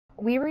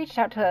We reached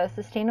out to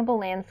Sustainable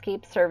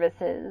Landscape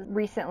Services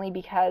recently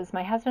because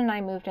my husband and I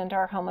moved into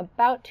our home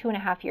about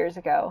 2.5 years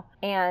ago.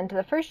 And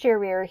the first year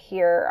we were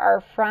here, our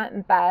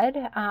front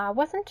bed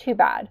wasn't too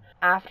bad.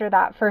 After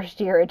that first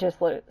year, it just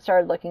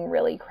started looking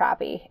really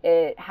crappy.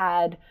 It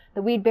had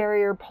the weed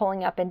barrier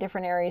pulling up in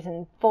different areas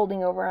and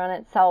folding over on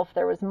itself.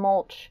 There was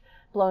mulch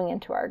blowing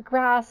into our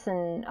grass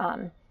and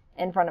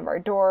in front of our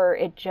door.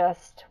 It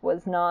just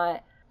was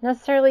not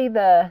necessarily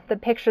the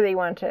picture that you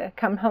want to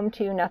come home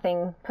to,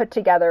 nothing put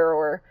together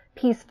or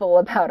peaceful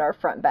about our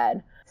front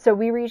bed. So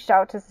we reached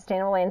out to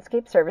Sustainable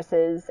Landscape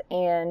Services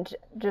and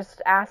just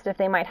asked if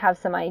they might have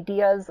some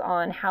ideas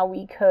on how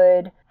we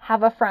could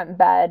have a front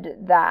bed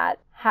that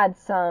had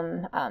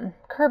some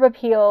curb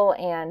appeal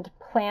and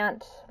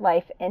plant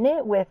life in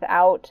it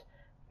without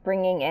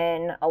bringing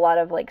in a lot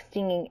of like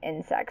stinging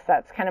insects.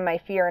 That's kind of my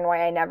fear and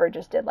why I never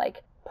just did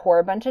like pour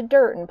a bunch of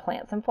dirt and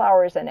plant some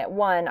flowers in it.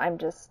 One, I'm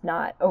just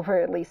not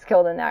overly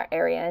skilled in that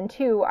area. And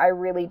two, I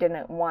really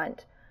didn't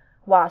want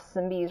wasps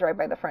and bees right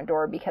by the front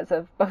door because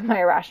of both my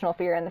irrational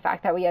fear and the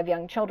fact that we have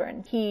young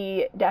children.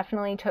 He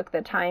definitely took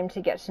the time to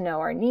get to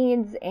know our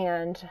needs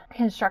and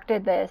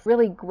constructed this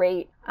really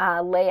great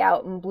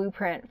layout and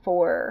blueprint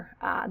for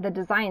the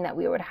design that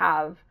we would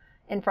have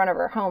in front of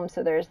our home.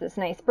 So there's this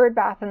nice bird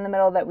bath in the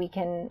middle that we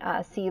can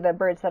see the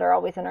birds that are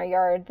always in our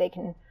yard. They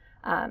can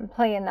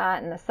play in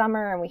that in the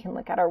summer, and we can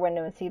look out our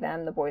window and see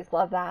them. The boys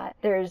love that.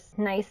 There's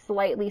nice,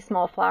 slightly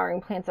small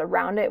flowering plants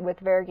around it with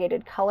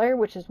variegated color,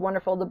 which is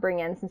wonderful to bring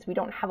in since we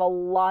don't have a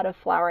lot of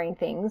flowering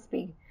things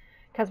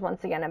because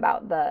once again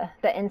about the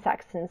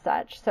insects and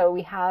such. So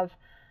we have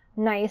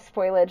nice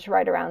foliage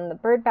right around the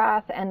bird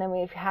bath, and then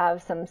we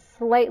have some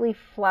slightly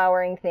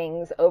flowering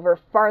things over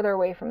farther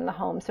away from the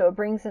home. So it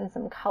brings in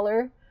some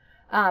color,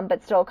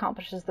 but still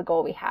accomplishes the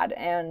goal we had.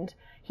 And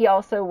he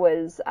also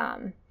was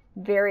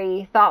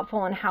very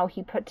thoughtful in how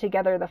he put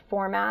together the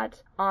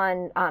format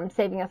on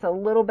saving us a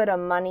little bit of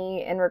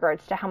money in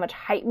regards to how much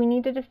height we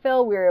needed to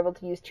fill. We were able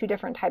to use 2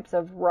 different types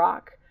of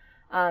rock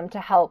to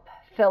help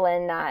fill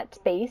in that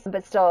space,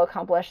 but still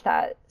accomplish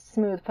that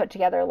smooth put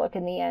together look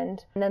in the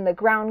end. And then the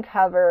ground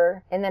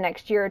cover in the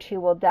next year or 2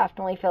 will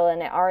definitely fill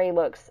in. It already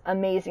looks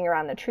amazing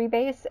around the tree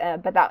base,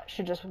 but that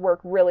should just work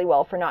really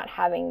well for not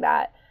having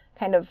that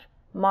kind of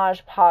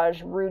Mod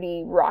Podge,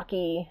 rooty,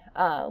 rocky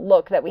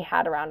look that we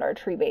had around our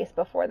tree base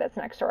before that's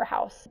next to our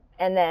house.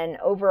 And then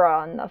over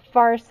on the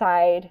far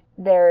side,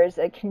 there's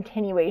a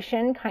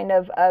continuation kind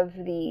of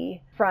the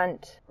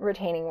front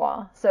retaining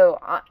wall. So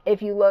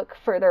if you look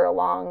further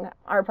along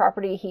our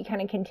property, he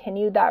kind of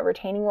continued that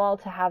retaining wall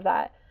to have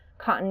that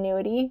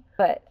continuity,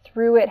 but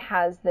through it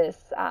has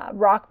this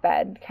rock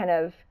bed kind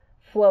of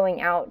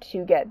flowing out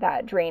to get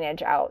that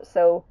drainage out.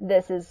 So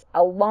this is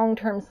a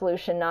long-term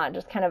solution, not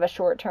just kind of a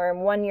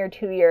short-term, 1 year,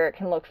 2 year, it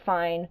can look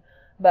fine,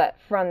 but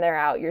from there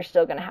out, you're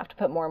still going to have to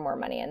put more and more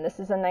money in. This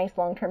is a nice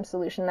long-term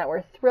solution that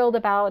we're thrilled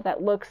about,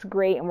 that looks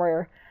great, and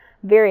we're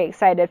very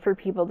excited for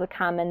people to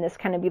come and this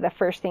kind of be the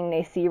first thing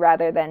they see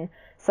rather than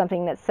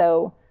something that's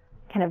so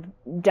kind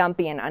of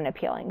dumpy and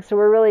unappealing. So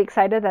we're really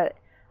excited that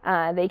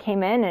they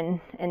came in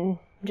and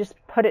just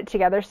put it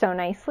together so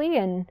nicely,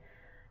 and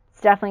it's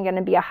definitely going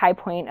to be a high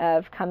point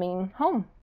of coming home.